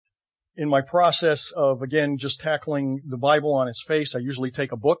in my process of, again, just tackling the Bible on its face, I usually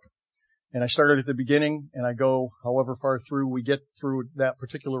take a book, and I start at the beginning, and I go however far through we get through that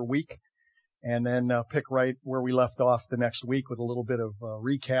particular week, and then pick right where we left off the next week with a little bit of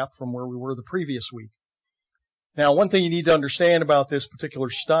recap from where we were the previous week. Now, one thing you need to understand about this particular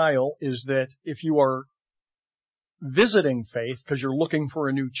style is that if you are visiting Faith because you're looking for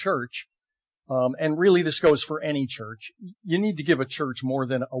a new church, and really this goes for any church, you need to give a church more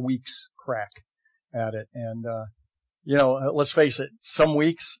than a week's crack at it. And, let's face it, some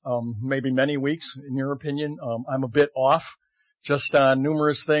weeks, maybe many weeks, in your opinion, I'm a bit off just on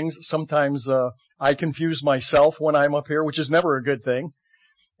numerous things. Sometimes I confuse myself when I'm up here, which is never a good thing.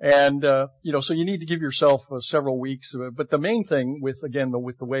 And, so you need to give yourself several weeks. But the main thing with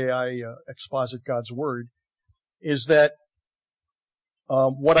the way I exposit God's Word is that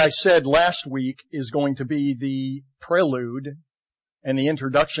what I said last week is going to be the prelude and the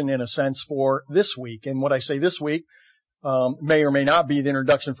introduction, in a sense, for this week. And what I say this week may or may not be the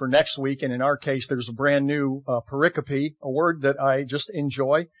introduction for next week. And in our case, there's a brand new pericope, a word that I just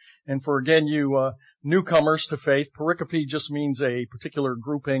enjoy. And for, again, you newcomers to faith, pericope just means a particular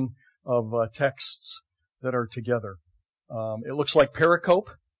grouping of texts that are together. It looks like pericope,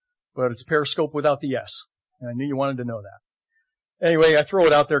 but it's periscope without the S. And I knew you wanted to know that. Anyway, I throw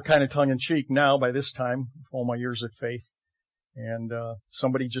it out there kind of tongue-in-cheek now by this time, for all my years at Faith. And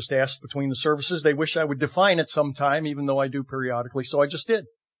somebody just asked between the services, they wish I would define it sometime, even though I do periodically, so I just did.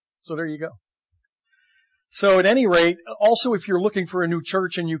 So there you go. So at any rate, also if you're looking for a new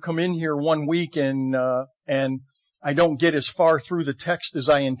church and you come in here one week and I don't get as far through the text as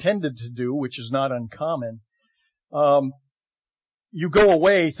I intended to do, which is not uncommon, you go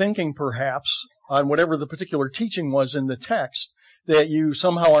away thinking perhaps on whatever the particular teaching was in the text, that you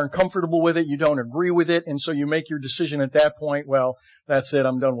somehow aren't comfortable with it, you don't agree with it, and so you make your decision at that point, well, that's it,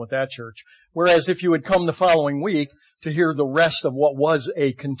 I'm done with that church. Whereas if you had come the following week to hear the rest of what was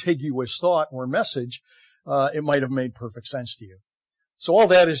a contiguous thought or message, it might have made perfect sense to you. So all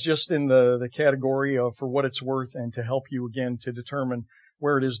that is just in the category of for what it's worth and to help you again to determine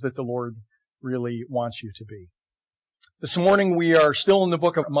where it is that the Lord really wants you to be. This morning we are still in the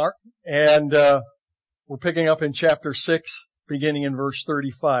book of Mark, and we're picking up in chapter 6, beginning in verse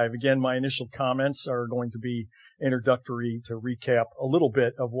 35. Again, my initial comments are going to be introductory to recap a little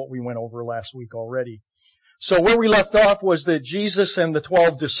bit of what we went over last week already. So where we left off was that Jesus and the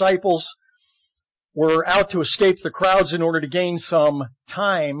 12 disciples were out to escape the crowds in order to gain some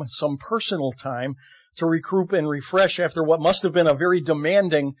time, some personal time, to recruit and refresh after what must have been a very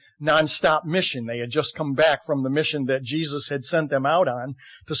demanding non-stop mission. They had just come back from the mission that Jesus had sent them out on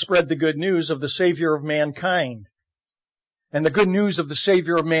to spread the good news of the Savior of mankind. And the good news of the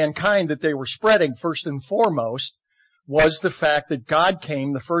Savior of mankind that they were spreading, first and foremost, was the fact that God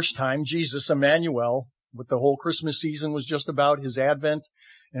came the first time, Jesus, Emmanuel, what the whole Christmas season was just about, His advent,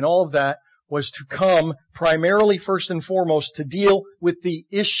 and all of that, was to come primarily, first and foremost, to deal with the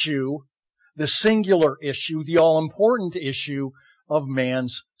issue, the singular issue, the all-important issue of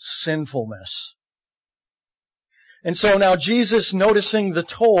man's sinfulness. And so now Jesus, noticing the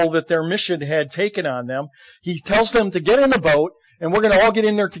toll that their mission had taken on them, He tells them to get in a boat, and we're going to all get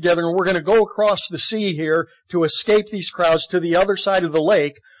in there together, and we're going to go across the sea here to escape these crowds to the other side of the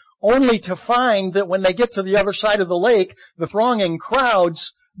lake, only to find that when they get to the other side of the lake, the thronging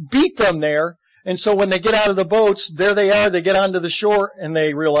crowds beat them there. And so when they get out of the boats, there they are, they get onto the shore, and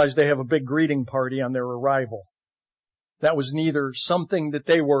they realize they have a big greeting party on their arrival. That was neither something that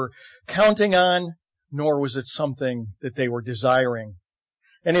they were counting on, nor was it something that they were desiring.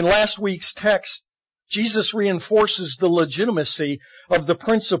 And in last week's text, Jesus reinforces the legitimacy of the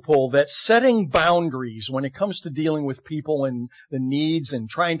principle that setting boundaries when it comes to dealing with people and the needs and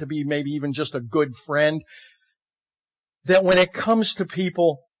trying to be maybe even just a good friend, that when it comes to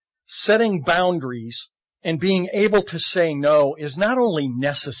people, setting boundaries and being able to say no is not only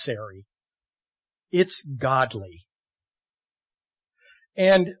necessary, it's godly.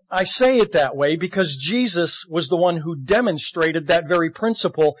 And I say it that way because Jesus was the one who demonstrated that very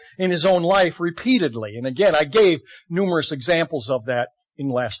principle in His own life repeatedly. And again, I gave numerous examples of that in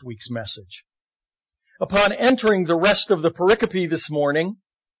last week's message. Upon entering the rest of the pericope this morning,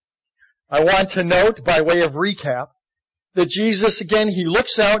 I want to note, by way of recap, that Jesus, again, He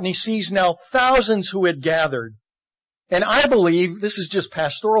looks out and He sees now thousands who had gathered. And I believe, this is just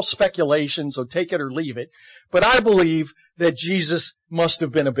pastoral speculation, so take it or leave it, but I believe that Jesus must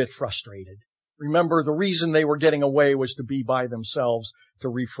have been a bit frustrated. Remember, the reason they were getting away was to be by themselves, to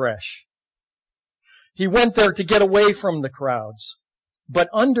refresh. He went there to get away from the crowds. But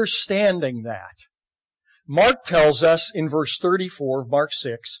understanding that, Mark tells us in verse 34 of Mark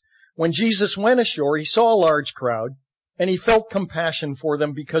 6, When Jesus went ashore, he saw a large crowd, and he felt compassion for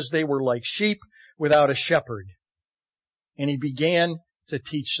them because they were like sheep without a shepherd. And he began to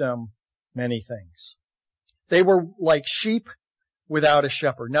teach them many things. They were like sheep without a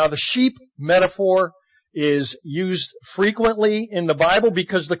shepherd. Now, the sheep metaphor is used frequently in the Bible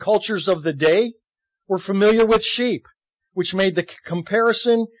because the cultures of the day were familiar with sheep, which made the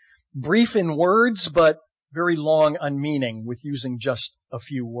comparison brief in words, but very long on meaning with using just a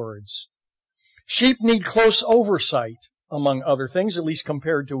few words. Sheep need close oversight, among other things, at least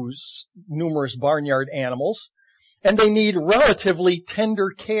compared to numerous barnyard animals, and they need relatively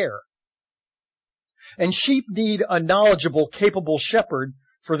tender care. And sheep need a knowledgeable, capable shepherd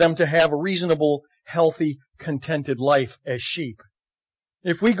for them to have a reasonable, healthy, contented life as sheep.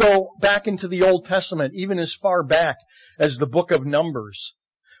 If we go back into the Old Testament, even as far back as the book of Numbers,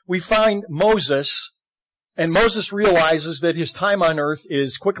 we find Moses, and Moses realizes that his time on earth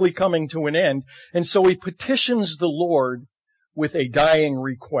is quickly coming to an end, and so he petitions the Lord with a dying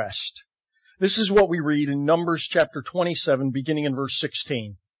request. This is what we read in Numbers chapter 27, beginning in verse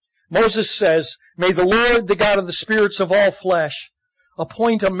 16. Moses says, "May the Lord, the God of the spirits of all flesh,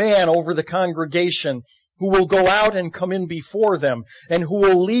 appoint a man over the congregation who will go out and come in before them, and who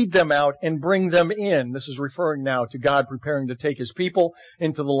will lead them out and bring them in." This is referring now to God preparing to take His people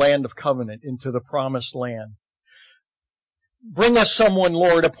into the land of covenant, into the promised land. "Bring us someone,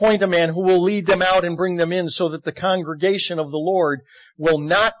 Lord, appoint a man who will lead them out and bring them in, so that the congregation of the Lord will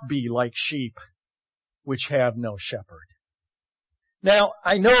not be like sheep, which have no shepherd." Now,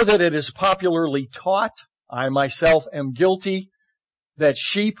 I know that it is popularly taught, I myself am guilty, that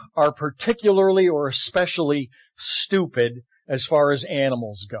sheep are particularly or especially stupid as far as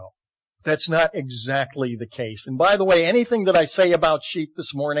animals go. That's not exactly the case. And by the way, anything that I say about sheep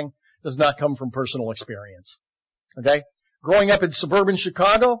this morning does not come from personal experience. Okay? Growing up in suburban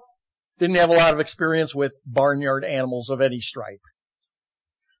Chicago, didn't have a lot of experience with barnyard animals of any stripe.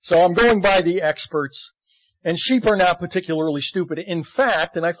 So I'm going by the experts, and sheep are not particularly stupid. In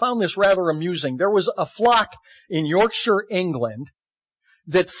fact, and I found this rather amusing, there was a flock in Yorkshire, England,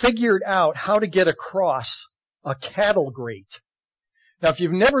 that figured out how to get across a cattle grate. Now, if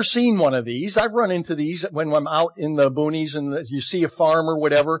you've never seen one of these, I've run into these when I'm out in the boonies and you see a farm or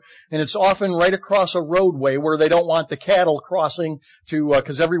whatever, and it's often right across a roadway where they don't want the cattle crossing to,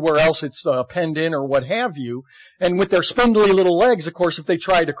 because everywhere else it's penned in or what have you. And with their spindly little legs, of course, if they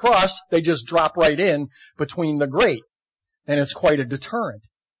try to cross, they just drop right in between the grate. And it's quite a deterrent.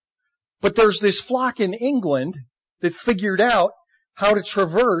 But there's this flock in England that figured out how to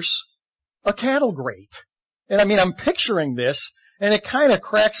traverse a cattle grate. And I mean, I'm picturing this, and it kind of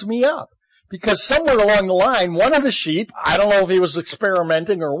cracks me up. Because somewhere along the line, one of the sheep, I don't know if he was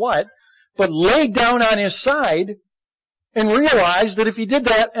experimenting or what, but laid down on his side and realized that if he did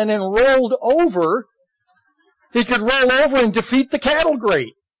that and then rolled over, he could roll over and defeat the cattle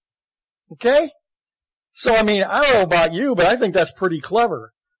grate. Okay? So, I mean, I don't know about you, but I think that's pretty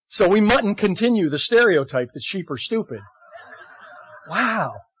clever. So we mustn't continue the stereotype that sheep are stupid.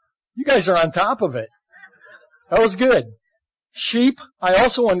 Wow. You guys are on top of it. That was good. Sheep, I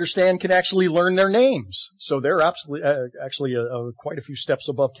also understand, can actually learn their names. So they're actually quite a few steps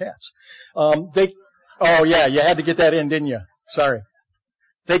above cats. Oh yeah, you had to get that in, didn't you? Sorry.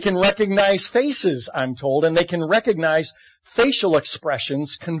 They can recognize faces, I'm told, and they can recognize facial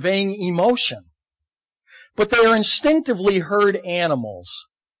expressions conveying emotion. But they are instinctively herd animals,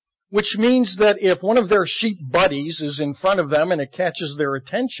 which means that if one of their sheep buddies is in front of them and it catches their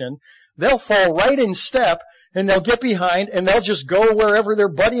attention, they'll fall right in step and they'll get behind and they'll just go wherever their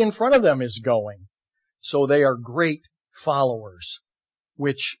buddy in front of them is going. So they are great followers,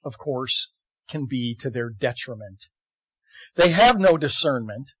 which, of course, can be to their detriment. They have no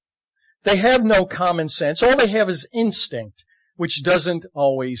discernment. They have no common sense. All they have is instinct, which doesn't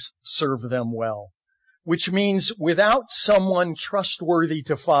always serve them well. Which means without someone trustworthy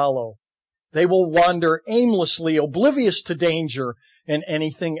to follow, they will wander aimlessly, oblivious to danger and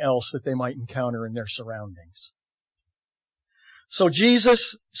anything else that they might encounter in their surroundings. So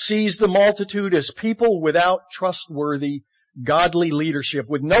Jesus sees the multitude as people without trustworthy, godly leadership,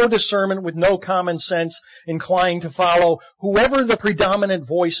 with no discernment, with no common sense, inclined to follow whoever the predominant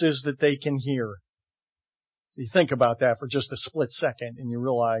voice is that they can hear. You think about that for just a split second and you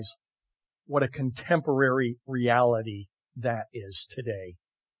realize what a contemporary reality that is today.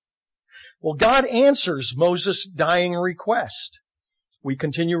 Well, God answers Moses' dying request. We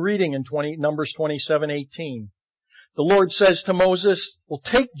continue reading in Numbers 27:18. The Lord says to Moses, "Well,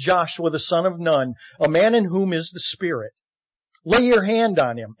 take Joshua the son of Nun, a man in whom is the Spirit, Lay your hand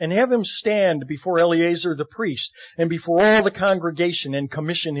on him and have him stand before Eleazar the priest and before all the congregation and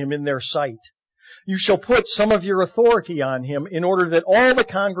commission him in their sight. You shall put some of your authority on him in order that all the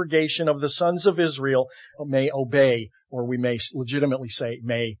congregation of the sons of Israel may obey, or we may legitimately say,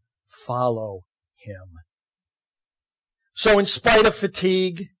 may follow him. So in spite of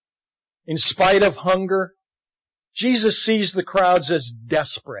fatigue, in spite of hunger, Jesus sees the crowds as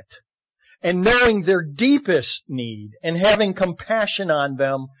desperate. And knowing their deepest need and having compassion on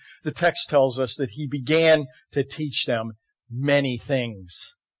them, the text tells us that he began to teach them many things.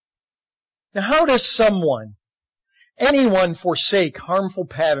 Now, how does anyone forsake harmful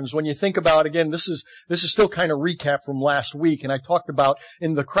patterns? When you think about, again, this is still kind of recap from last week, and I talked about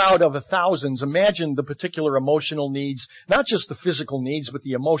in the crowd of thousands, imagine the particular emotional needs, not just the physical needs, but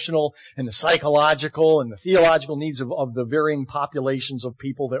the emotional and the psychological and the theological needs of the varying populations of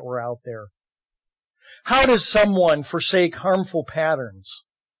people that were out there. How does someone forsake harmful patterns?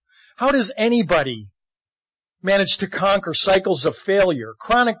 How does anybody manage to conquer cycles of failure,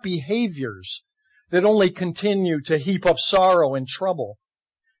 chronic behaviors that only continue to heap up sorrow and trouble?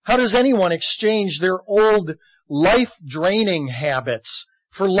 How does anyone exchange their old life-draining habits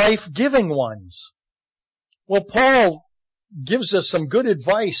for life-giving ones? Well, Paul gives us some good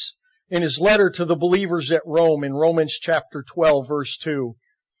advice in his letter to the believers at Rome in Romans chapter 12, verse 2.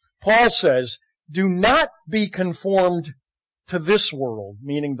 Paul says, do not be conformed to this world,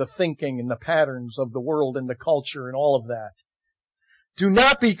 meaning the thinking and the patterns of the world and the culture and all of that. Do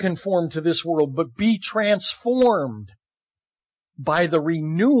not be conformed to this world, but be transformed by the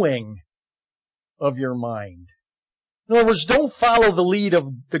renewing of your mind. In other words, don't follow the lead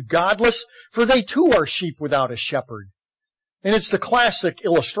of the godless, for they too are sheep without a shepherd. And it's the classic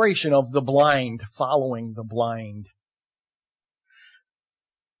illustration of the blind following the blind.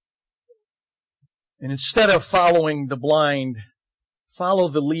 And instead of following the blind, follow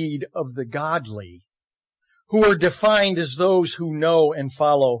the lead of the godly, who are defined as those who know and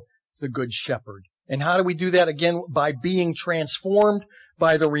follow the good shepherd. And how do we do that? Again, by being transformed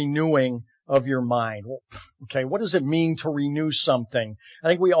by the renewing of your mind. Well, okay, what does it mean to renew something? I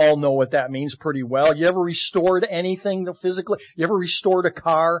think we all know what that means pretty well. You ever restored anything physically? You ever restored a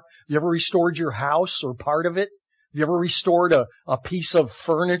car? You ever restored your house or part of it? You ever restored a piece of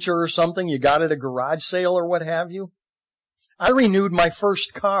furniture or something you got at a garage sale or what have you? I renewed my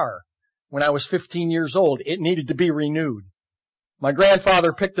first car when I was 15 years old. It needed to be renewed. My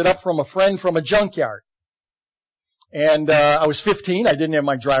grandfather picked it up from a friend from a junkyard. And I was 15. I didn't have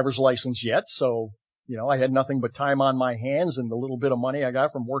my driver's license yet, so, I had nothing but time on my hands and the little bit of money I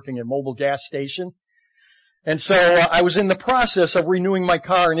got from working at a mobile gas station. And so I was in the process of renewing my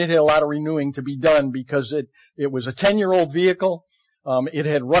car, and it had a lot of renewing to be done because it was a 10-year-old vehicle. It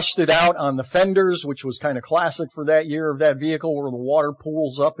had rusted out on the fenders, which was kind of classic for that year of that vehicle, where the water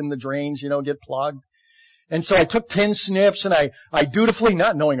pools up in the drains, get plugged. And so I took 10 snips, and I dutifully,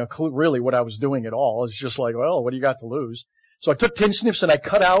 not knowing a clue really what I was doing at all, it's just like, well, what do you got to lose? So I took 10 snips and I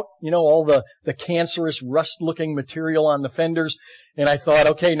cut out, all the cancerous rust-looking material on the fenders. And I thought,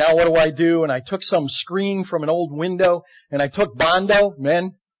 okay, now what do I do? And I took some screen from an old window and I took Bondo.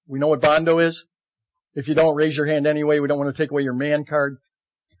 Men, we know what Bondo is. If you don't, raise your hand anyway. We don't want to take away your man card.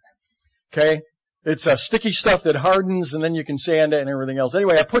 Okay? It's sticky stuff that hardens and then you can sand it and everything else.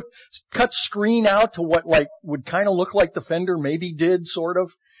 Anyway, I cut screen out to what would kind of look like the fender maybe did, sort of.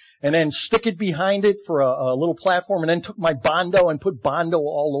 And then stick it behind it for a little platform, and then took my Bondo and put Bondo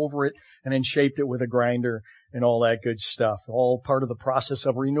all over it, and then shaped it with a grinder and all that good stuff. All part of the process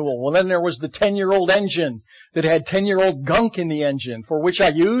of renewal. Well, then there was the 10-year-old engine that had 10-year-old gunk in the engine, for which I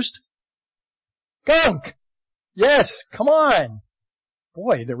used gunk. Yes, come on.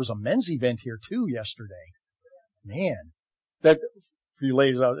 Boy, there was a men's event here too yesterday. Man, that for you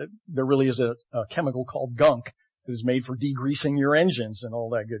ladies out, there really is a chemical called gunk. That is made for degreasing your engines and all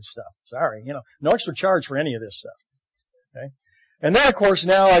that good stuff. Sorry, no extra charge for any of this stuff. Okay? And then, of course,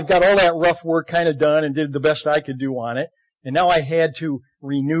 now I've got all that rough work kind of done and did the best I could do on it. And now I had to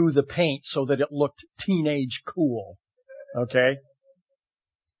renew the paint so that it looked teenage cool. Okay?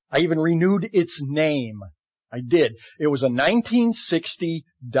 I even renewed its name. I did. It was a 1960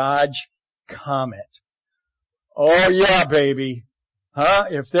 Dodge Comet. Oh yeah, baby. Huh?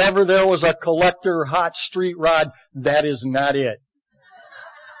 If ever there was a collector hot street rod, that is not it.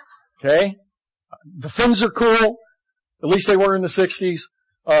 Okay? The fins are cool. At least they were in the 60s.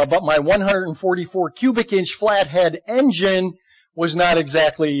 But my 144 cubic inch flathead engine was not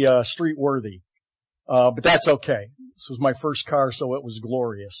exactly street worthy. But that's okay. This was my first car, so it was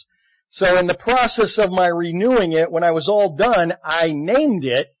glorious. So in the process of my renewing it, when I was all done, I named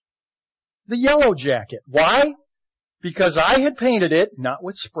it the Yellow Jacket. Why? because I had painted it, not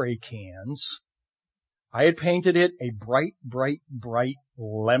with spray cans. I had painted it a bright, bright, bright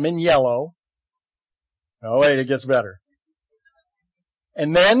lemon yellow. Oh wait, it gets better.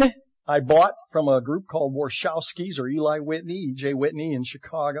 And then I bought from a group called Warshawski's or Eli Whitney, E.J. Whitney in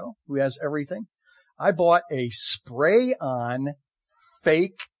Chicago, who has everything. I bought a spray-on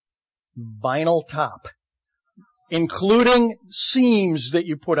fake vinyl top, including seams that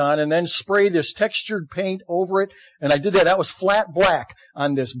you put on, and then spray this textured paint over it. And I did that. That was flat black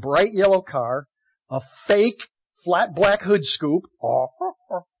on this bright yellow car, a fake flat black hood scoop,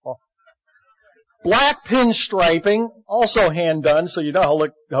 black pinstriping, also hand done, so you know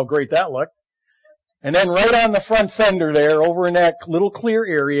how great that looked. And then right on the front fender there, over in that little clear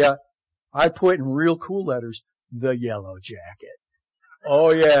area, I put in real cool letters, the Yellow Jacket.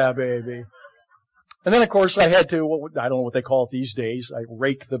 Oh yeah, baby. And then of course I had to, I don't know what they call it these days, I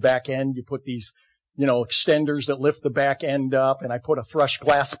rake the back end. You put these, extenders that lift the back end up, and I put a thrush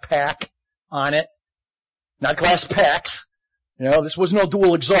glass pack on it. Not glass packs. This was no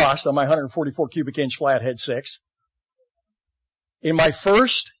dual exhaust on my 144 cubic inch flathead 6. In my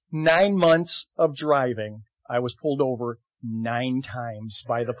first 9 months of driving, I was pulled over 9 times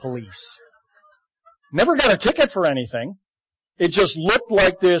by the police. Never got a ticket for anything. It just looked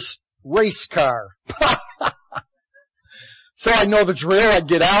like this race car. So I know the drill. I'd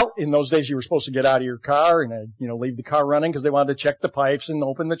get out. In those days, you were supposed to get out of your car and, leave the car running because they wanted to check the pipes and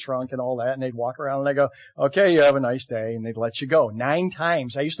open the trunk and all that. And they'd walk around and they'd go, okay, you have a nice day. And they'd let you go. 9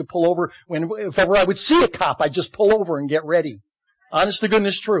 times. I used to pull over if ever I would see a cop, I'd just pull over and get ready. Honest to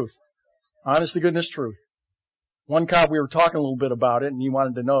goodness truth. Honest to goodness truth. One cop, we were talking a little bit about it and he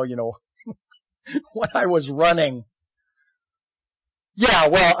wanted to know, what I was running. Yeah,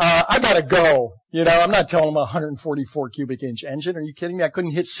 well, I gotta go. I'm not telling him a 144 cubic inch engine. Are you kidding me? I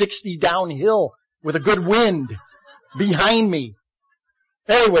couldn't hit 60 downhill with a good wind behind me.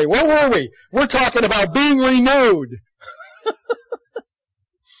 Anyway, where were we? We're talking about being renewed.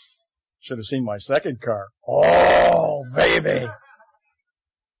 Should have seen my second car. Oh, baby.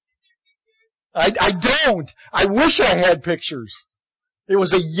 I don't. I wish I had pictures. It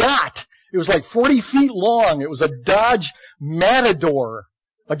was a yacht. It was like 40 feet long. It was a Dodge Matador.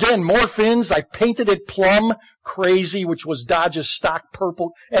 Again, more fins. I painted it plum crazy, which was Dodge's stock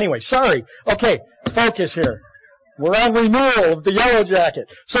purple. Anyway, sorry. Okay, focus here. We're on renewal of the Yellow Jacket.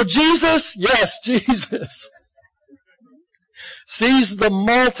 So Jesus, yes, Jesus, sees the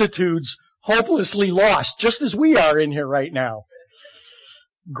multitudes hopelessly lost, just as we are in here right now,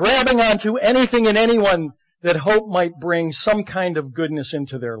 grabbing onto anything and anyone that hope might bring some kind of goodness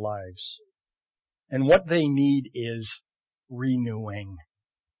into their lives. And what they need is renewing.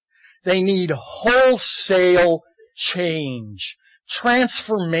 They need wholesale change,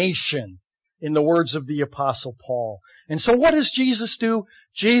 transformation, in the words of the Apostle Paul. And so what does Jesus do?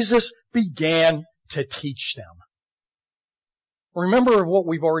 Jesus began to teach them. Remember what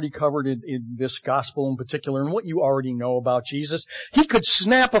we've already covered in this gospel in particular and what you already know about Jesus. He could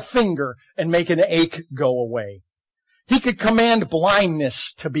snap a finger and make an ache go away. He could command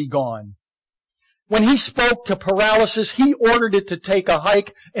blindness to be gone. When he spoke to paralysis, he ordered it to take a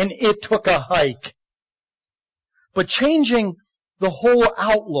hike, and it took a hike. But changing the whole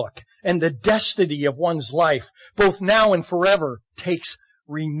outlook and the destiny of one's life, both now and forever, takes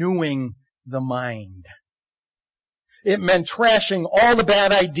renewing the mind. It meant trashing all the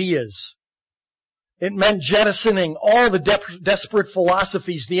bad ideas. It meant jettisoning all the desperate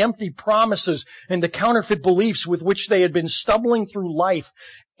philosophies, the empty promises, and the counterfeit beliefs with which they had been stumbling through life,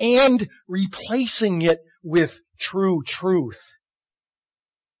 and replacing it with true truth.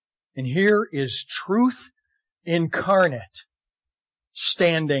 And here is truth incarnate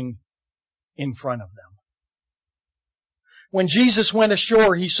standing in front of them. When Jesus went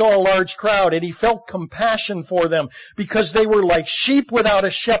ashore, he saw a large crowd, and he felt compassion for them because they were like sheep without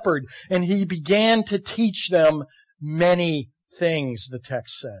a shepherd, and he began to teach them many things, the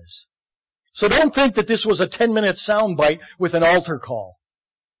text says. So don't think that this was a 10-minute soundbite with an altar call.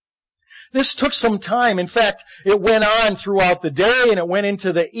 This took some time. In fact, it went on throughout the day and it went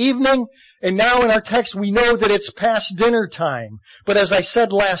into the evening. And now in our text we know that it's past dinner time. But as I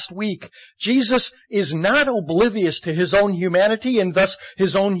said last week, Jesus is not oblivious to his own humanity and thus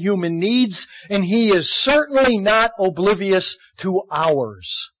his own human needs. And he is certainly not oblivious to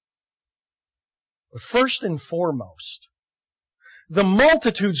ours. But first and foremost, the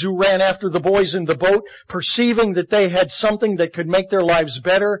multitudes who ran after the boys in the boat, perceiving that they had something that could make their lives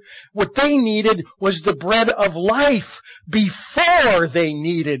better, what they needed was the bread of life before they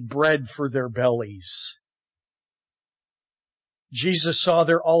needed bread for their bellies. Jesus saw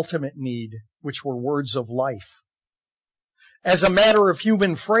their ultimate need, which were words of life. as a matter of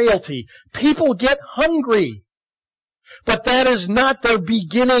human frailty. People get hungry. But that is not the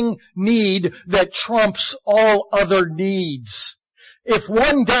beginning need that trumps all other needs. If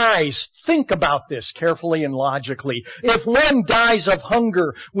one dies, think about this carefully and logically. If one dies of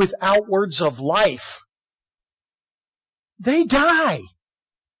hunger without words of life, they die.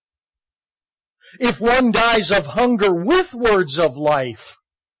 If one dies of hunger with words of life,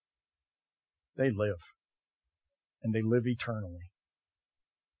 they live. And they live eternally.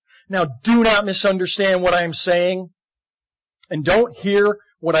 Now, do not misunderstand what I'm saying. And don't hear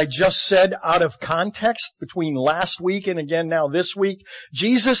what I just said out of context between last week and again now this week.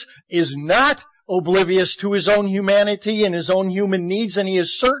 Jesus is not oblivious to His own humanity and His own human needs, and He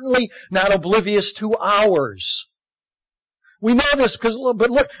is certainly not oblivious to ours. We know this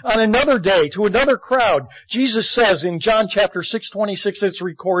but look, on another day, to another crowd, Jesus says in John chapter 6:26, it's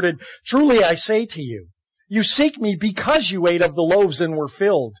recorded, "Truly I say to you, you seek me because you ate of the loaves and were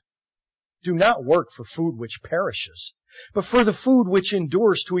filled. Do not work for food which perishes, but for the food which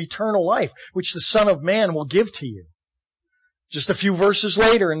endures to eternal life, which the Son of Man will give to you." Just a few verses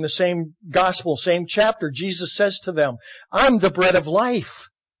later in the same gospel, same chapter, Jesus says to them, "I'm the bread of life.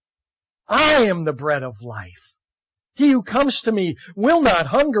 I am the bread of life. He who comes to me will not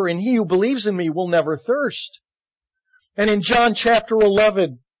hunger, and he who believes in me will never thirst." And in John chapter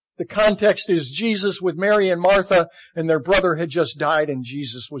 11, the context is Jesus with Mary and Martha, and their brother had just died, and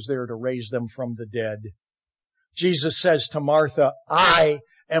Jesus was there to raise them from the dead. Jesus says to Martha, "I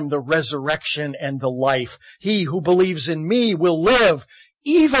am the resurrection and the life. He who believes in me will live,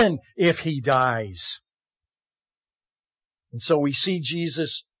 even if he dies." And so we see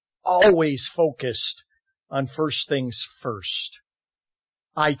Jesus always focused on first things first.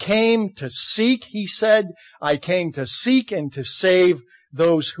 "I came to seek," He said, "I came to seek and to save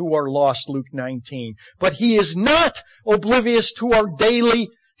those who are lost," Luke 19. But He is not oblivious to our daily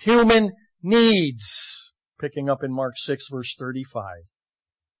human needs. Picking up in Mark 6, verse 35.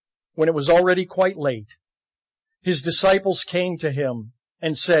 When it was already quite late, His disciples came to Him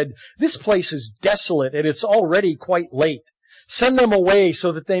and said, "This place is desolate and it's already quite late. Send them away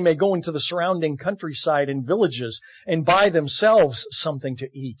so that they may go into the surrounding countryside and villages and buy themselves something to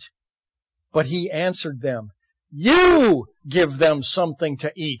eat." But He answered them, "You give them something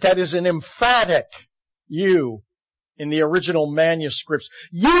to eat." That is an emphatic "you" in the original manuscripts.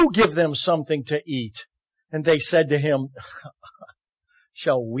 "You give them something to eat." And they said to Him,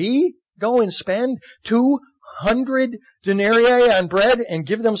 "Shall we go and spend 200 denarii on bread and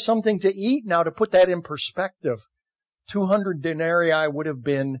give them something to eat?" Now, to put that in perspective, 200 denarii would have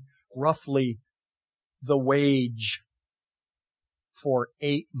been roughly the wage for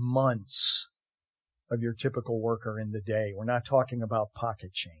 8 months of your typical worker in the day. We're not talking about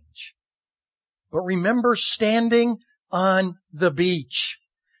pocket change. But remember, standing on the beach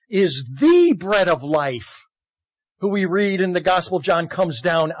is the bread of life, who we read in the Gospel of John comes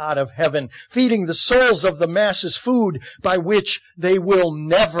down out of heaven, feeding the souls of the masses food by which they will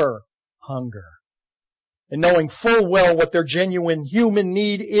never hunger. And knowing full well what their genuine human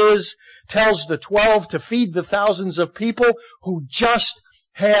need is, tells the 12 to feed the thousands of people who just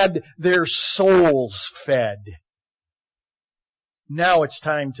had their souls fed. Now it's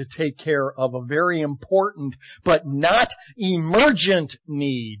time to take care of a very important but not emergent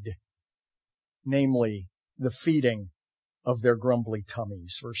need, namely the feeding of their grumbly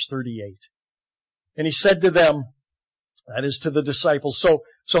tummies. Verse 38. And He said to them, that is to the disciples,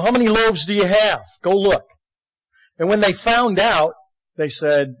 so how many loaves do you have? Go look. And when they found out, they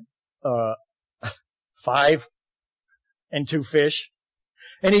said, 5 and 2 fish.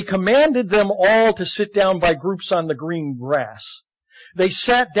 And He commanded them all to sit down by groups on the green grass. They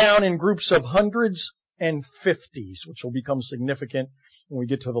sat down in groups of hundreds and 50s, which will become significant when we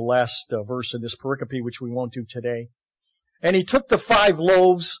get to the last verse of this pericope, which we won't do today. And He took the 5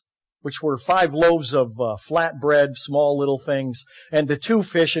 loaves, which were 5 loaves of flat bread, small little things, and the 2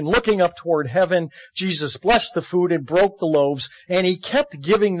 fish, and looking up toward heaven, Jesus blessed the food and broke the loaves, and He kept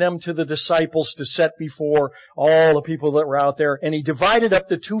giving them to the disciples to set before all the people that were out there, and He divided up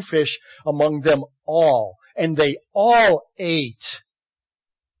the 2 fish among them all, and they all ate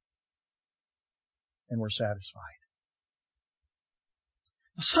and were satisfied.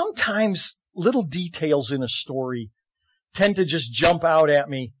 Sometimes little details in a story tend to just jump out at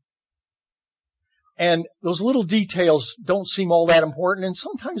me. And those little details don't seem all that important, and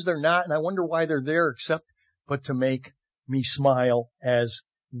sometimes they're not, and I wonder why they're there except but to make me smile as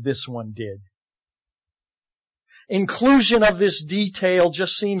this one did. Inclusion of this detail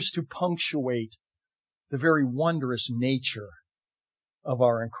just seems to punctuate the very wondrous nature of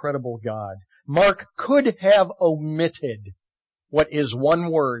our incredible God. Mark could have omitted what is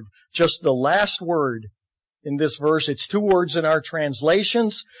one word, just the last word in this verse. It's two words in our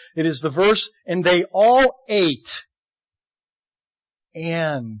translations. It is the verse, and they all ate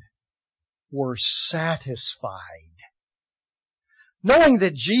and were satisfied. Knowing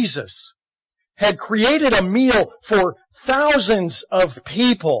that Jesus had created a meal for thousands of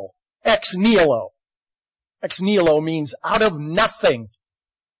people, ex nihilo. Ex nihilo means out of nothing,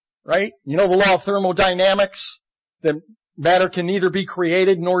 right? You know the law of thermodynamics? That matter can neither be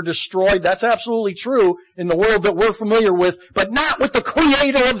created nor destroyed. That's absolutely true in the world that we're familiar with, but not with the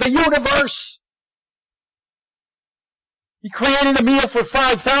creator of the universe. He created a meal for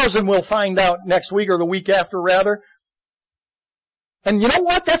 5,000, we'll find out next week or the week after rather. And you know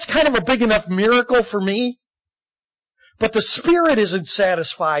what? That's kind of a big enough miracle for me. But the Spirit isn't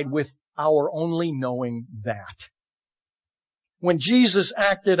satisfied with our only knowing that. When Jesus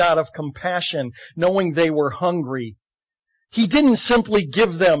acted out of compassion, knowing they were hungry, He didn't simply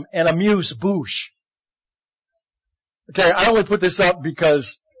give them an amuse-bouche. Okay, I only put this up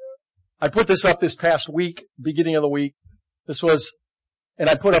because I put this up this past week, beginning of the week. And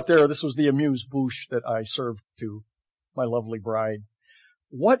I put up there, this was the amuse-bouche that I served to my lovely bride.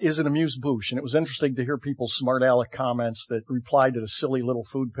 What is an amuse-bouche? And it was interesting to hear people's smart aleck comments that replied to the silly little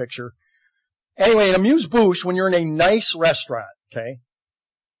food picture. Anyway, an amuse-bouche, when you're in a nice restaurant, okay,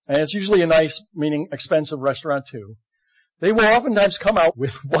 and it's usually a nice, meaning expensive restaurant too, they will oftentimes come out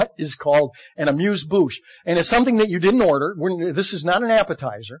with what is called an amuse-bouche. And it's something that you didn't order. This is not an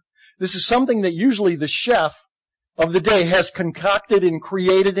appetizer. This is something that usually the chef of the day has concocted and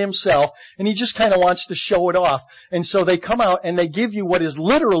created himself, and he just kind of wants to show it off. And so they come out and they give you what is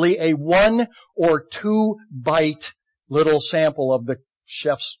literally a 1 or 2 bite little sample of the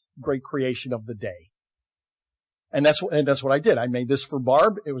chef's great creation of the day. And that's what I did. I made this for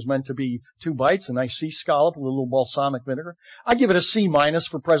Barb. It was meant to be 2 bites, a nice sea scallop, a little balsamic vinegar. I give it a C-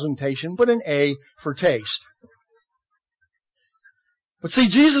 for presentation, but an A for taste. But see,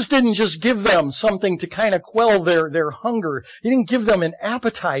 Jesus didn't just give them something to kind of quell their hunger. He didn't give them an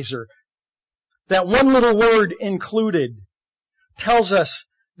appetizer. That one little word included tells us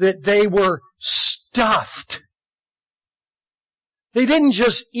that they were stuffed. They didn't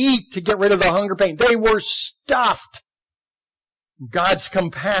just eat to get rid of the hunger pain. They were stuffed. God's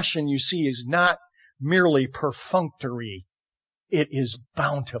compassion, you see, is not merely perfunctory. It is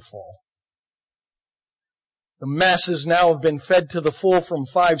bountiful. The masses now have been fed to the full from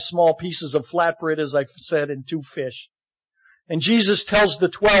 5 small pieces of flatbread, as I've said, and 2 fish. And Jesus tells the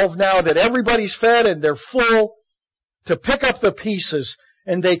 12 now that everybody's fed and they're full to pick up the pieces,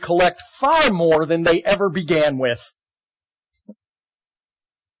 and they collect far more than they ever began with.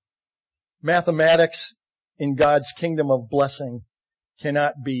 Mathematics in God's kingdom of blessing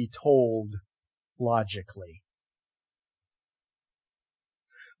cannot be told logically.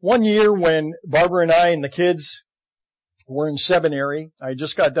 One year when Barbara and I and the kids were in seminary, I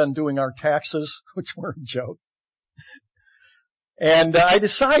just got done doing our taxes, which were a joke. And I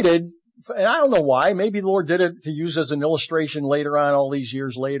decided, and I don't know why, maybe the Lord did it to use as an illustration later on, all these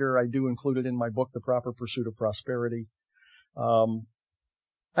years later. I do include it in my book, The Proper Pursuit of Prosperity.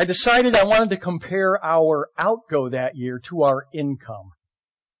 I decided I wanted to compare our outgo that year to our income.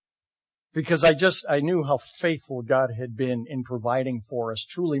 Because I knew how faithful God had been in providing for us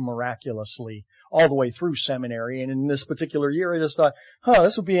truly miraculously all the way through seminary. And in this particular year, I just thought,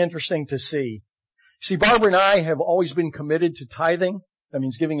 this would be interesting to see. See, Barbara and I have always been committed to tithing. That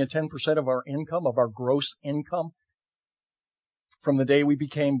means giving a 10% of our income, of our gross income. From the day we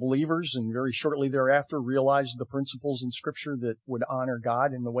became believers and very shortly thereafter realized the principles in Scripture that would honor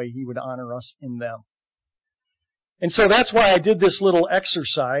God in the way He would honor us in them. And so that's why I did this little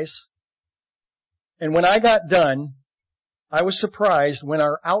exercise. And when I got done, I was surprised when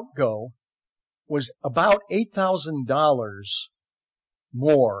our outgo was about $8,000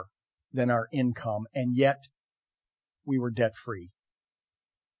 more than our income, and yet we were debt-free.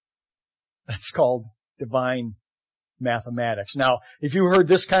 That's called divine mathematics. Now, if you heard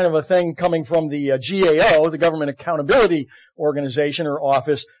this kind of a thing coming from the GAO, the Government Accountability Organization or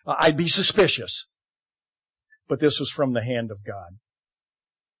Office, I'd be suspicious. But this was from the hand of God.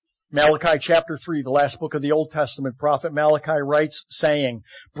 Malachi chapter 3, the last book of the Old Testament, prophet Malachi writes, saying,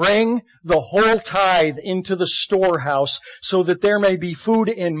 "Bring the whole tithe into the storehouse so that there may be food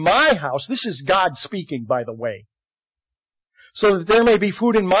in my house." This is God speaking, by the way. "So that there may be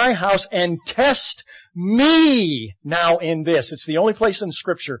food in my house, and test me now in this." It's the only place in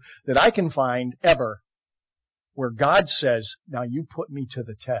Scripture that I can find ever where God says, now you put me to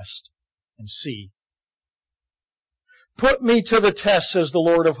the test and see. Put me to the test, says the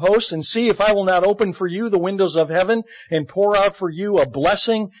Lord of hosts, and see if I will not open for you the windows of heaven and pour out for you a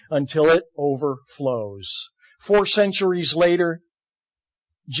blessing until it overflows. 4 centuries later,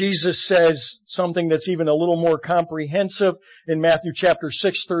 Jesus says something that's even a little more comprehensive in Matthew chapter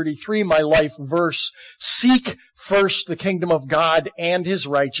 6:33, my life verse. Seek first the kingdom of God and His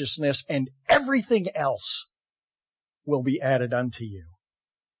righteousness, and everything else will be added unto you.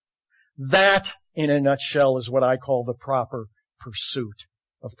 That, in a nutshell, is what I call the proper pursuit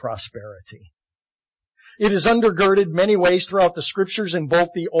of prosperity. It is undergirded many ways throughout the Scriptures in both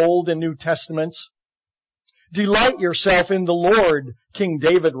the Old and New Testaments. Delight yourself in the Lord, King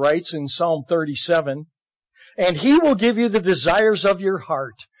David writes in Psalm 37, and He will give you the desires of your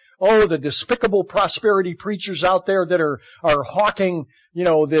heart. Oh, the despicable prosperity preachers out there that are hawking,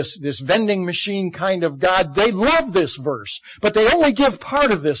 this vending machine kind of God, they love this verse, but they only give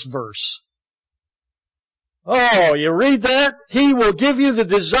part of this verse. Oh, you read that? He will give you the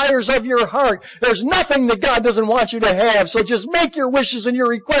desires of your heart. There's nothing that God doesn't want you to have, so just make your wishes and your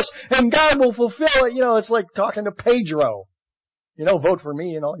requests, and God will fulfill it. It's like talking to Pedro. Vote for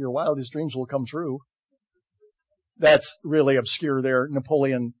me, and all your wildest dreams will come true. That's really obscure there.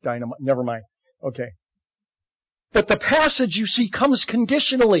 Napoleon Dynamite. Never mind. Okay. But the passage, you see, comes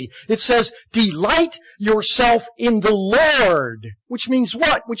conditionally. It says, delight yourself in the Lord. Which means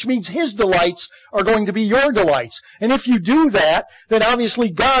what? Which means His delights are going to be your delights. And if you do that, then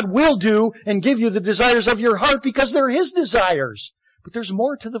obviously God will do and give you the desires of your heart because they're His desires. But there's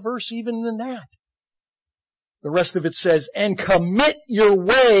more to the verse even than that. The rest of it says, and commit your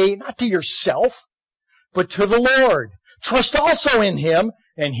way, not to yourself, but to the Lord. Trust also in Him,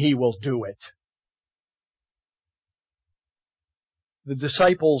 and He will do it. The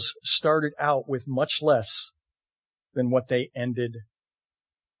disciples started out with much less than what they ended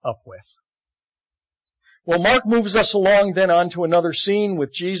up with. Well, Mark moves us along then on to another scene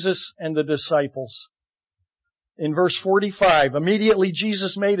with Jesus and the disciples. In verse 45, immediately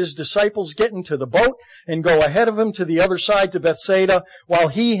Jesus made His disciples get into the boat and go ahead of Him to the other side to Bethsaida, while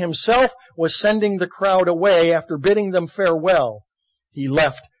He Himself was sending the crowd away. After bidding them farewell, He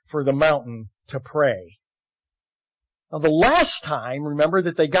left for the mountain to pray. Now, the last time, remember,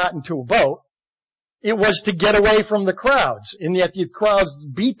 that they got into a boat, it was to get away from the crowds. And yet the crowds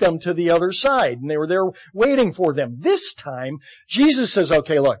beat them to the other side, and they were there waiting for them. This time, Jesus says,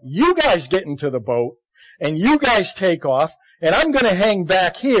 okay, look, you guys get into the boat, and you guys take off, and I'm going to hang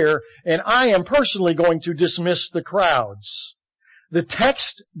back here, and I am personally going to dismiss the crowds. The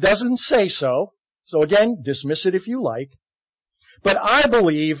text doesn't say so, so again, dismiss it if you like. But I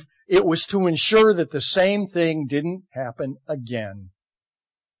believe it was to ensure that the same thing didn't happen again.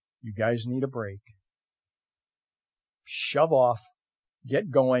 You guys need a break. Shove off,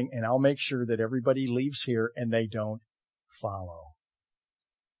 get going, and I'll make sure that everybody leaves here and they don't follow.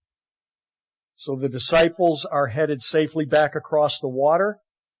 So the disciples are headed safely back across the water.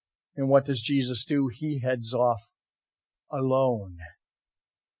 And what does Jesus do? He heads off alone.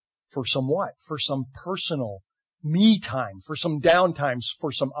 For some what? For some personal me time, for some downtimes,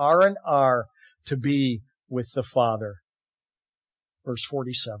 for some R&R to be with the Father. Verse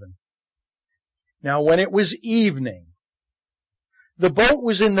 47. Now when it was evening, the boat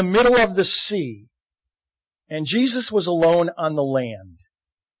was in the middle of the sea, and Jesus was alone on the land.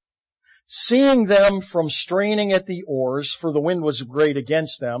 Seeing them from straining at the oars, for the wind was great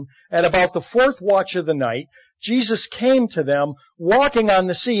against them, at about the 4th watch of the night, Jesus came to them, walking on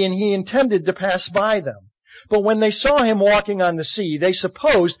the sea, and He intended to pass by them. But when they saw Him walking on the sea, they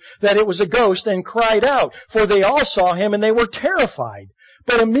supposed that it was a ghost and cried out, for they all saw Him and they were terrified.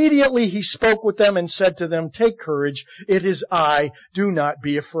 But immediately He spoke with them and said to them, take courage, it is I, do not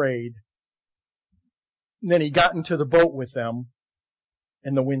be afraid. And then He got into the boat with them,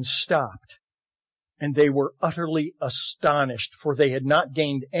 and the wind stopped. And they were utterly astonished, for they had not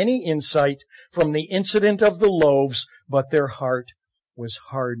gained any insight from the incident of the loaves, but their heart was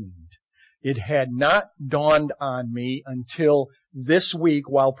hardened. It had not dawned on me until this week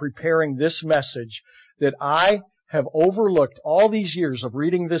while preparing this message that I have overlooked all these years of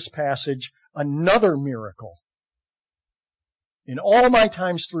reading this passage another miracle. In all my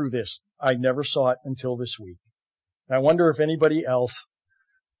times through this, I never saw it until this week. I wonder if anybody else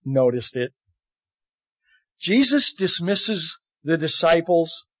noticed it. Jesus dismisses the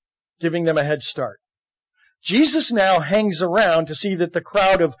disciples, giving them a head start. Jesus now hangs around to see that the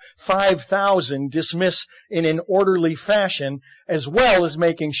crowd of 5,000 dismiss in an orderly fashion, as well as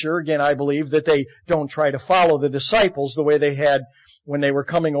making sure, again, I believe, that they don't try to follow the disciples the way they had when they were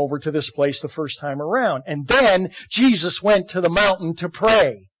coming over to this place the first time around. And then Jesus went to the mountain to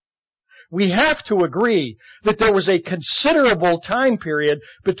pray. we have to agree that there was a considerable time period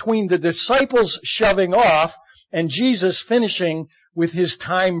between the disciples shoving off and Jesus finishing with his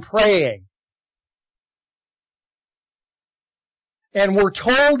time praying. And we're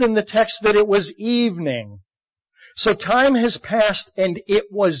told in the text that it was evening. So time has passed and it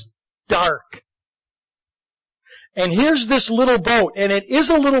was dark. And here's this little boat, and it is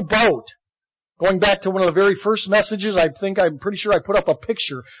a little boat. Going back to one of the very first messages, I'm pretty sure I put up a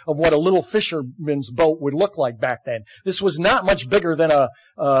picture of what a little fisherman's boat would look like back then. This was not much bigger than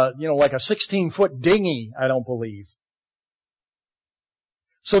like a 16-foot dinghy, I don't believe.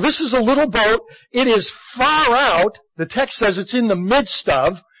 So this is a little boat. It is far out. The text says it's in the midst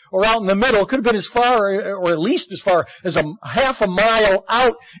of, or out in the middle. It could have been as far, or at least as far as half a mile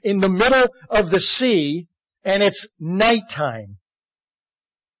out in the middle of the sea, and it's nighttime.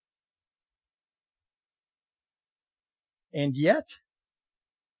 And yet,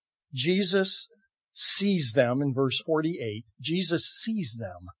 Jesus sees them in verse 48. Jesus sees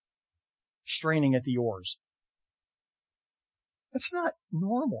them straining at the oars. That's not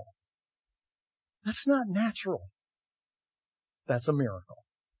normal. That's not natural. That's a miracle.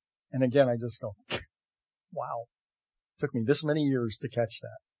 And again, I just go, wow. It took me this many years to catch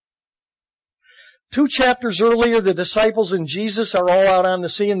that. 2 chapters earlier, the disciples and Jesus are all out on the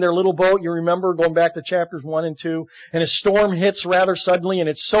sea in their little boat. You remember going back to chapters 1 and 2. And a storm hits rather suddenly, and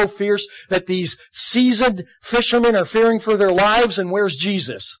it's so fierce that these seasoned fishermen are fearing for their lives. And where's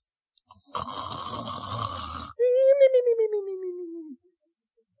Jesus?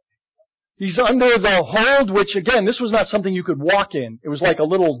 He's under the hold, which again, this was not something you could walk in. It was like a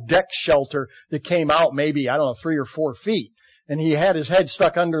little deck shelter that came out maybe, 3 or 4 feet. And he had his head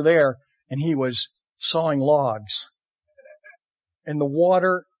stuck under there, and he was sawing logs. And the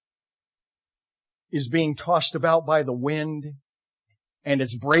water is being tossed about by the wind, and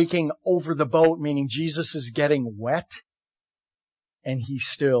it's breaking over the boat, meaning Jesus is getting wet, and he's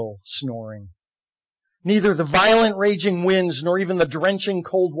still snoring. Neither the violent raging winds nor even the drenching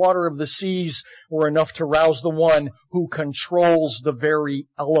cold water of the seas were enough to rouse the one who controls the very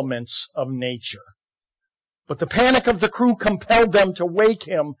elements of nature. But the panic of the crew compelled them to wake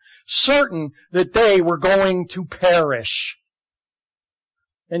him, certain that they were going to perish.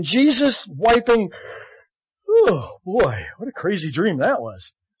 And Jesus wiping, oh boy, what a crazy dream that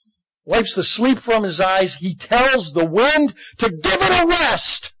was. Wipes the sleep from his eyes. He tells the wind to give it a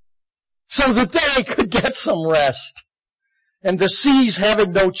rest so that they could get some rest. And the seas,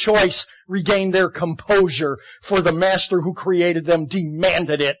 having no choice, regained their composure, for the master who created them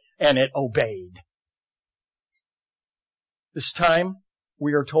demanded it, and it obeyed. This time,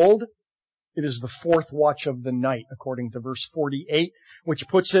 we are told, it is the 4th watch of the night, according to verse 48, which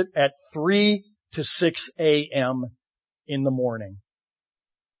puts it at 3 to 6 a.m. in the morning.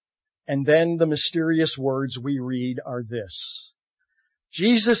 And then the mysterious words we read are this.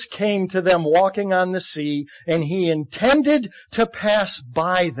 Jesus came to them walking on the sea, and he intended to pass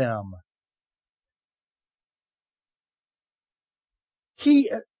by them.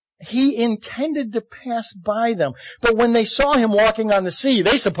 He intended to pass by them. But when they saw him walking on the sea,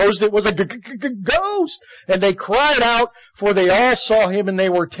 they supposed it was a ghost. And they cried out, for they all saw him and they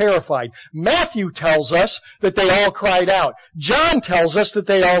were terrified. Matthew tells us that they all cried out. John tells us that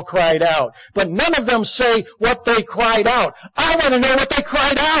they all cried out. But none of them say what they cried out. I want to know what they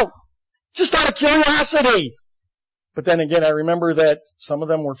cried out. Just out of curiosity. But then again, I remember that some of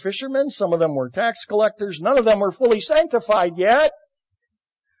them were fishermen, some of them were tax collectors, none of them were fully sanctified yet.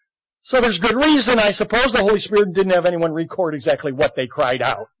 So there's good reason, I suppose, the Holy Spirit didn't have anyone record exactly what they cried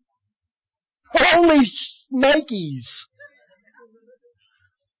out. Holy Nikes!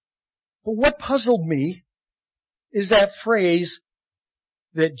 But what puzzled me is that phrase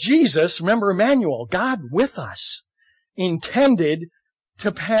that Jesus, remember Emmanuel, God with us, intended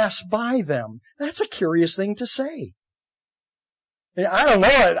to pass by them. That's a curious thing to say. I don't know,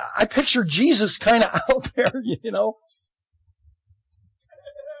 I picture Jesus kind of out there,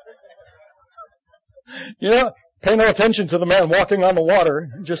 pay no attention to the man walking on the water.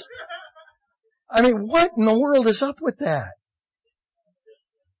 What in the world is up with that?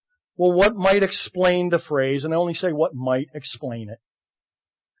 Well, what might explain the phrase, and I only say what might explain it,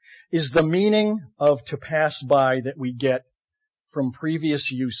 is the meaning of to pass by that we get from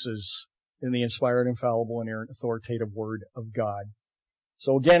previous uses in the inspired, infallible, inerrant, authoritative Word of God.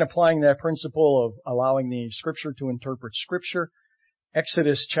 So again, applying that principle of allowing the Scripture to interpret Scripture,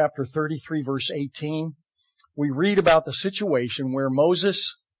 Exodus chapter 33, verse 18, we read about the situation where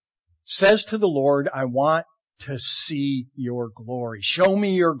Moses says to the Lord, I want to see your glory. Show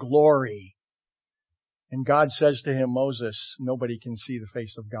me your glory. And God says to him, Moses, nobody can see the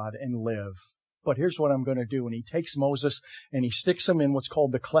face of God and live. But here's what I'm going to do. And he takes Moses and he sticks him in what's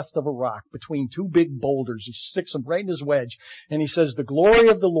called the cleft of a rock between two big boulders. He sticks him right in his wedge. And he says, the glory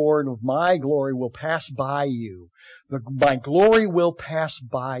of the Lord with my glory will pass by you. My glory will pass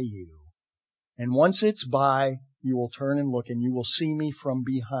by you. And once it's by, you will turn and look and you will see me from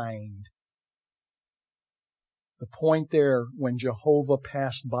behind. The point there when Jehovah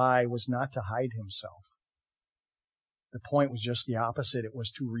passed by was not to hide himself. The point was just the opposite. It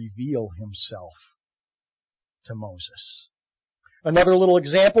was to reveal himself to Moses. Another little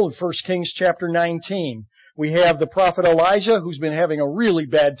example in 1 Kings chapter 19. We have the prophet Elijah who's been having a really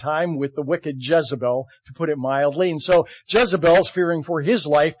bad time with the wicked Jezebel, to put it mildly. And so Jezebel's fearing for his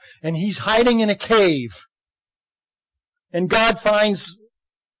life and he's hiding in a cave. And God finds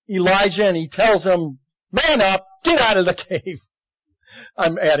Elijah and he tells him, man up, get out of the cave.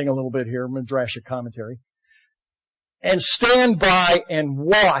 I'm adding a little bit here, Midrashic commentary. And stand by and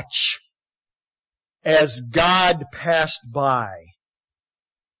watch as God passed by.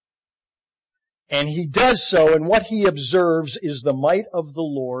 And he does so, and what he observes is the might of the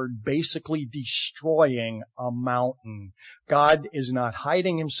Lord basically destroying a mountain. God is not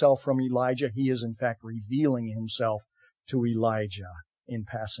hiding himself from Elijah. He is in fact revealing himself to Elijah in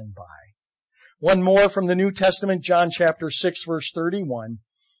passing by. One more from the New Testament, John chapter 6, verse 31.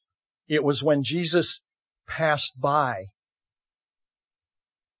 It was when Jesus passed by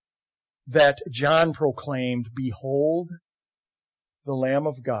that John proclaimed, behold, the Lamb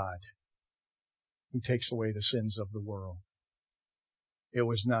of God who takes away the sins of the world. It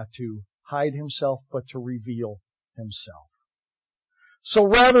was not to hide himself, but to reveal himself. So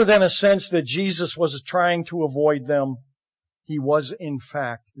rather than a sense that Jesus was trying to avoid them, he was in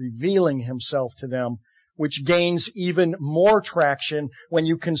fact revealing himself to them, which gains even more traction when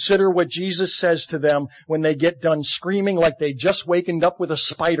you consider what Jesus says to them when they get done screaming like they just wakened up with a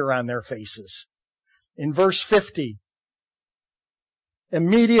spider on their faces. In verse 50,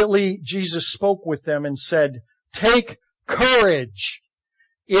 immediately Jesus spoke with them and said, take courage.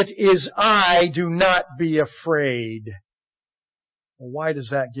 It is I, do not be afraid. Well, why does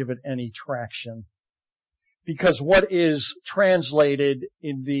that give it any traction? Because what is translated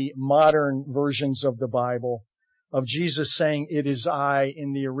in the modern versions of the Bible of Jesus saying, it is I,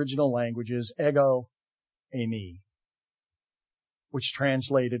 in the original language is ego eimi, which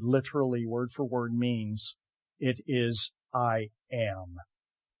translated literally word for word means, it is I am.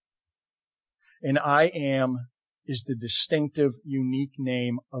 And I am is the distinctive, unique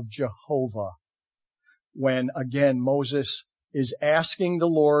name of Jehovah. When, again, Moses is asking the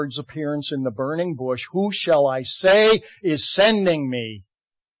Lord's appearance in the burning bush, who shall I say is sending me?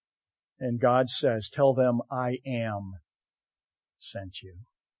 And God says, tell them I am sent you.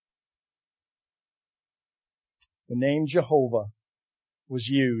 The name Jehovah was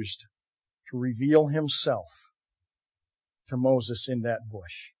used to reveal himself to Moses in that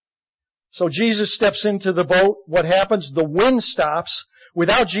bush. So Jesus steps into the boat. What happens? The wind stops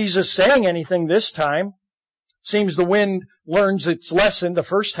without Jesus saying anything this time. Seems the wind learns its lesson the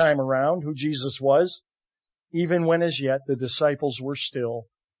first time around, who Jesus was, even when as yet the disciples were still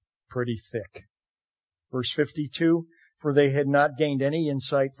pretty thick. Verse 52, for they had not gained any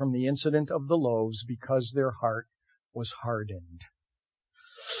insight from the incident of the loaves because their heart was hardened.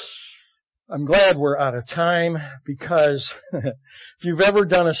 I'm glad we're out of time because if you've ever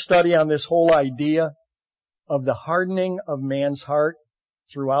done a study on this whole idea of the hardening of man's heart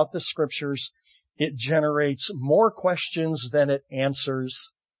throughout the Scriptures, it generates more questions than it answers.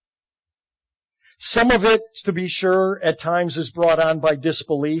 Some of it, to be sure, at times is brought on by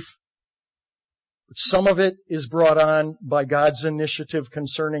disbelief. But some of it is brought on by God's initiative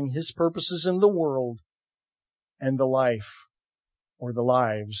concerning His purposes in the world and the life or the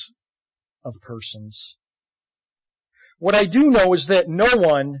lives of persons. What I do know is that no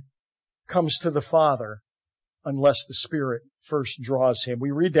one comes to the Father unless the Spirit first draws him.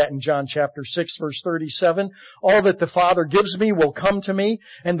 We read that in John chapter 6, verse 37. All that the Father gives me will come to me,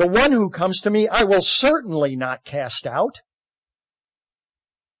 and the one who comes to me I will certainly not cast out.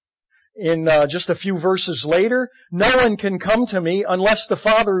 In just a few verses later, no one can come to me unless the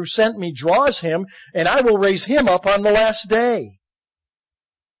Father who sent me draws him, and I will raise him up on the last day.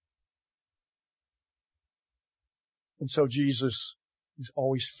 And so Jesus is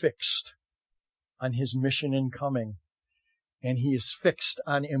always fixed on His mission in coming. And He is fixed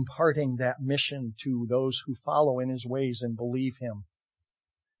on imparting that mission to those who follow in His ways and believe Him.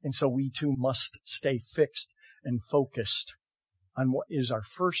 And so we too must stay fixed and focused on what is our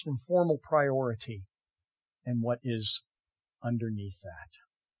first and formal priority and what is underneath that.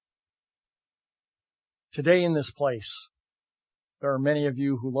 Today in this place, there are many of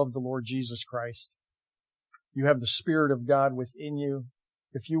you who love the Lord Jesus Christ. You have the Spirit of God within you.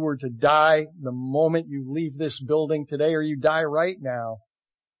 If you were to die the moment you leave this building today, or you die right now,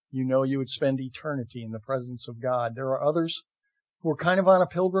 you know you would spend eternity in the presence of God. There are others who are kind of on a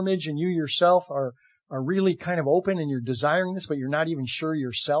pilgrimage, and you yourself are really kind of open and you're desiring this, but you're not even sure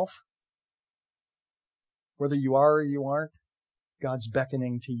yourself. Whether you are or you aren't, God's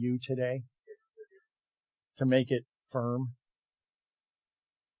beckoning to you today to make it firm.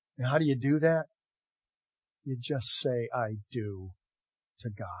 And how do you do that? You just say, I do, to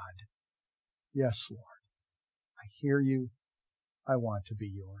God. Yes, Lord. I hear you. I want to be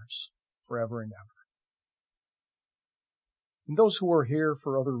yours forever and ever. And those who are here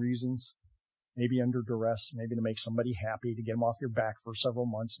for other reasons, maybe under duress, maybe to make somebody happy, to get them off your back for several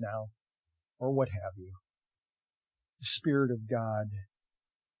months now, or what have you, the Spirit of God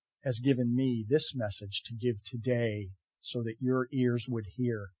has given me this message to give today so that your ears would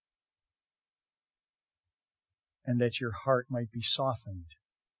hear and that your heart might be softened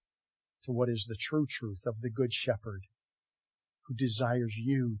to what is the true truth of the Good Shepherd who desires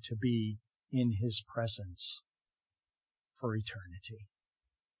you to be in His presence for eternity.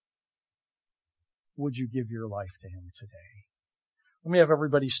 Would you give your life to Him today? Let me have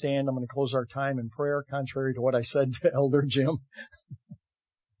everybody stand. I'm going to close our time in prayer, contrary to what I said to Elder Jim.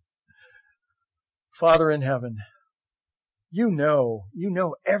 Father in heaven, you know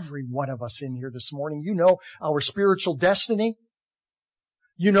every one of us in here this morning. You know our spiritual destiny.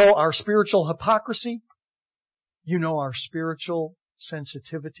 You know our spiritual hypocrisy. You know our spiritual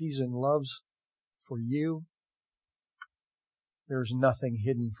sensitivities and loves for you. There's nothing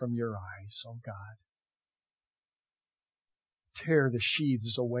hidden from your eyes, oh God. Tear the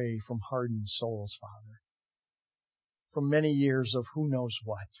sheaths away from hardened souls, Father, from many years of who knows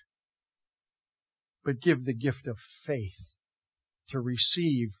what. But give the gift of faith to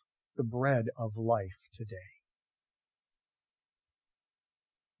receive the bread of life today.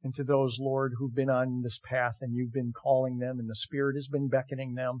 And to those, Lord, who've been on this path and you've been calling them and the Spirit has been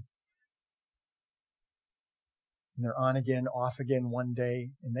beckoning them, and they're on again, off again one day,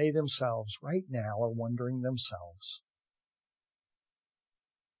 and they themselves right now are wondering themselves.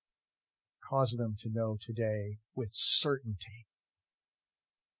 Cause them to know today with certainty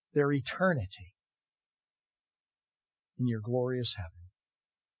their eternity in your glorious heaven.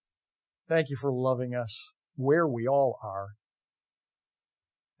 Thank you for loving us where we all are.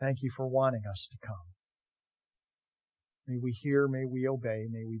 Thank you for wanting us to come. May we hear, may we obey,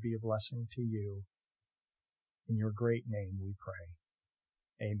 may we be a blessing to you. In your great name we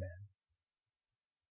pray. Amen.